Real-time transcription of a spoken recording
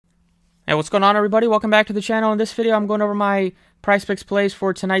Hey, what's going on, everybody? Welcome back to the channel. In this video, I'm going over my Prizepicks plays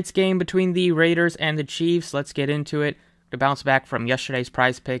for tonight's game between the Raiders and the Chiefs. Let's get into it. To bounce back from yesterday's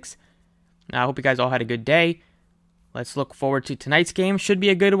Prizepicks. I hope you guys all had a good day. Let's look forward to tonight's game. Should be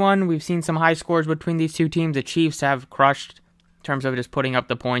a good one. We've seen some high scores between these two teams. The Chiefs have crushed in terms of just putting up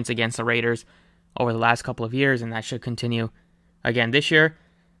the points against the Raiders over the last couple of years, and that should continue again this year.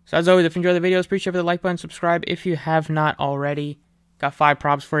 So as always, if you enjoy the videos, appreciate the like button, subscribe if you have not already. Got 5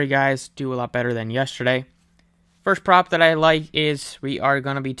 props for you guys. Do a lot better than yesterday. First prop that I like is we are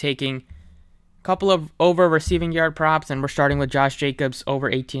going to be taking a couple of over receiving yard props, and we're starting with Josh Jacobs over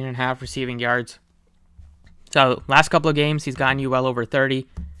 18.5 receiving yards. So last couple of games, he's gotten you well over 30,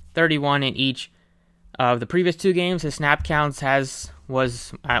 31 in each of the previous 2 games. His snap counts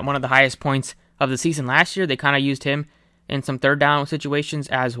was at one of the highest points of the season last year. They kind of used him in some third down situations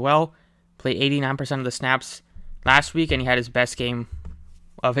as well. Played 89% of the snaps last week, and he had his best game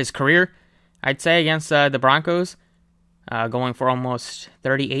of his career, I'd say, against the Broncos, going for almost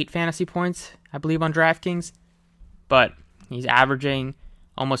 38 fantasy points, I believe, on DraftKings. But he's averaging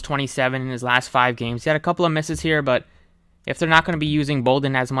almost 27 in his last 5 games. He had a couple of misses here, but if they're not going to be using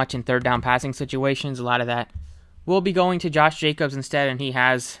Bolden as much in third down passing situations, a lot of that will be going to Josh Jacobs instead, and he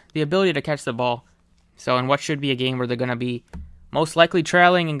has the ability to catch the ball. So in what should be a game where they're going to be most likely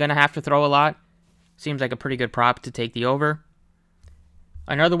trailing and going to have to throw a lot, seems like a pretty good prop to take the over.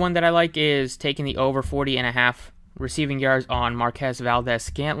 Another one that I like is taking the over 40.5 receiving yards on Marquez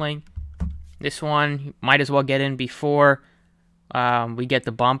Valdes-Scantling. This one might as well get in before we get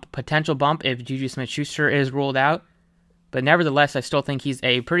the potential bump if Juju Smith-Schuster is ruled out. But nevertheless, I still think he's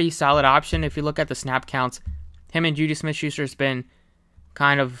a pretty solid option. If you look at the snap counts, him and Juju Smith-Schuster has been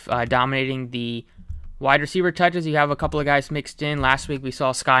kind of dominating the wide receiver touches. You have a couple of guys mixed in. Last week we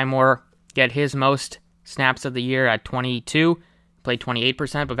saw Sky Moore get his most snaps of the year at 22, played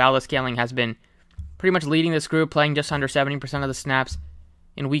 28%, but Valdes-Scantling has been pretty much leading this group, playing just under 70% of the snaps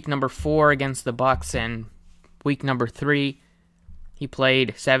in week number 4 against the Bucs, and week number 3 he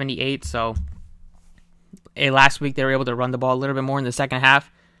played 78, so last week they were able to run the ball a little bit more in the second half,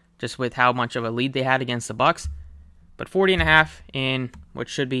 just with how much of a lead they had against the Bucs. But 40.5 in what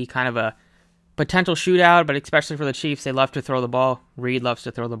should be kind of a potential shootout, but especially for the Chiefs, they love to throw the ball. Reed loves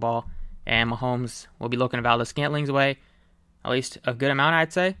to throw the ball, and Mahomes will be looking Valdes-Scantling's way, at least a good amount,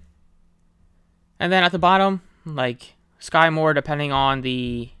 I'd say. And then at the bottom, like Sky Moore, depending on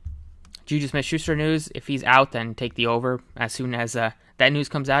the Juju Smith-Schuster news, if he's out, then take the over as soon as that news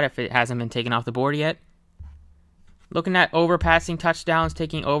comes out, if it hasn't been taken off the board yet. Looking at over passing touchdowns,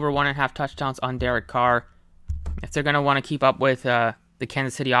 taking over 1.5 touchdowns on Derek Carr. If they're going to want to keep up with the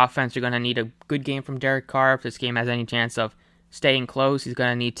Kansas City offense, you're going to need a good game from Derek Carr. If this game has any chance of staying close, he's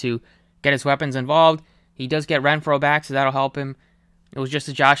going to need to get his weapons involved. He does get Renfro back, so that'll help him. It was just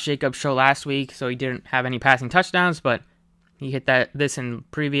a Josh Jacobs show last week, so he didn't have any passing touchdowns, but he hit this in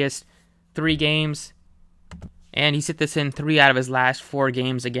previous 3 games, and he's hit this in 3 out of his last 4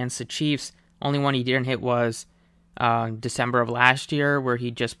 games against the Chiefs. Only one he didn't hit was December of last year, where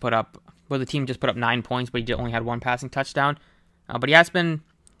the team just put up 9 points, but he only had 1 passing touchdown. But he has been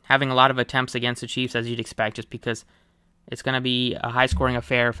having a lot of attempts against the Chiefs, as you'd expect, just because it's going to be a high-scoring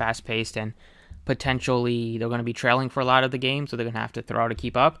affair, fast-paced, and potentially they're going to be trailing for a lot of the game, so they're going to have to throw to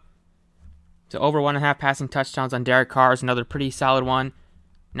keep up. So over 1.5 passing touchdowns on Derek Carr is another pretty solid one.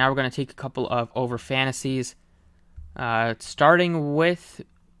 Now we're going to take a couple of over fantasies, starting with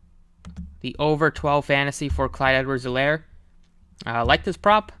the over 12 fantasy for Clyde Edwards-Helaire. Like this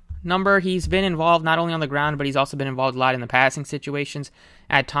prop number, he's been involved not only on the ground, but he's also been involved a lot in the passing situations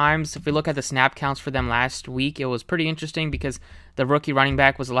at times. If we look at the snap counts for them last week, it was pretty interesting because the rookie running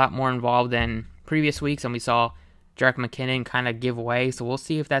back was a lot more involved than previous weeks, and we saw Jerick McKinnon kind of give way. So we'll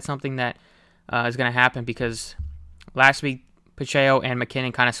see if that's something that is going to happen, because last week Pacheco and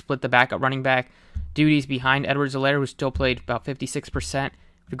McKinnon kind of split the backup running back duties behind Edwards-Helaire, who still played about 56%. If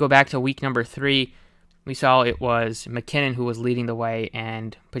we go back to week number 3, we saw it was McKinnon who was leading the way,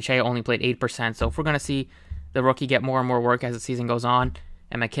 and Pacheco only played 8%. So if we're going to see the rookie get more and more work as the season goes on,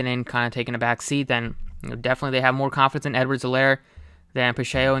 and McKinnon kind of taking a back seat, then definitely they have more confidence in Edwards-Helaire than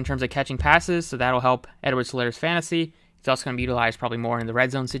Pacheco in terms of catching passes, so that'll help Edwards-Helaire's fantasy. He's also going to be utilized probably more in the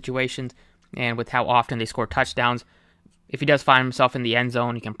red zone situations, and with how often they score touchdowns. If he does find himself in the end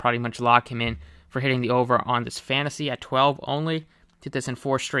zone, you can pretty much lock him in for hitting the over on this fantasy at 12 only. Did this in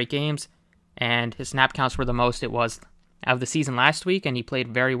 4 straight games, and his snap counts were the most it was of the season last week, and he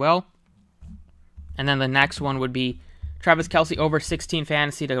played very well. And then the next one would be Travis Kelce over 16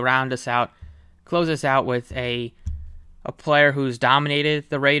 fantasy to round us out, close us out with a a player who's dominated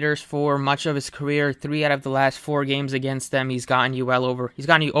the Raiders for much of his career. 3 out of the last 4 games against them, he's gotten you over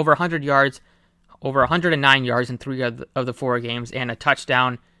 100 yards, over 109 yards in 3 of the 4 games, and a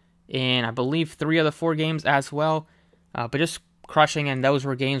touchdown in, I believe, 3 of the 4 games as well. But just crushing, and those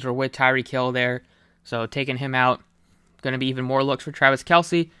were games were with Tyreek Hill there. So taking him out, going to be even more looks for Travis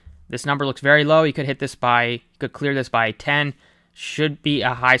Kelce. This number looks very low. You could clear this by 10. Should be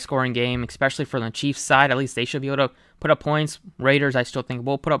a high-scoring game, especially for the Chiefs side. At least they should be able to put up points. Raiders, I still think,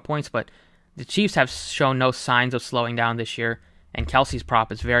 will put up points, but the Chiefs have shown no signs of slowing down this year, and Kelce's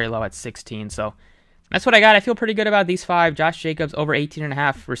prop is very low at 16. So that's what I got. I feel pretty good about these 5. Josh Jacobs over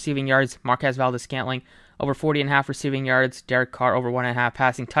 18.5 receiving yards. Marquez Valdes-Scantling over 40.5 receiving yards. Derek Carr over 1.5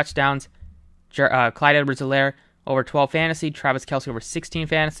 passing touchdowns. Clyde Edwards-Helaire over 12 fantasy. Travis Kelce over 16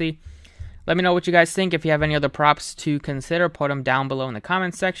 fantasy. Let me know what you guys think. If you have any other props to consider, put them down below in the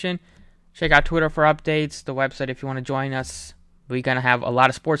comments section. Check out Twitter for updates, the website if you want to join us. We're going to have a lot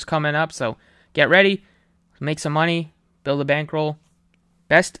of sports coming up, so get ready, make some money, build a bankroll.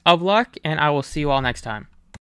 Best of luck, and I will see you all next time.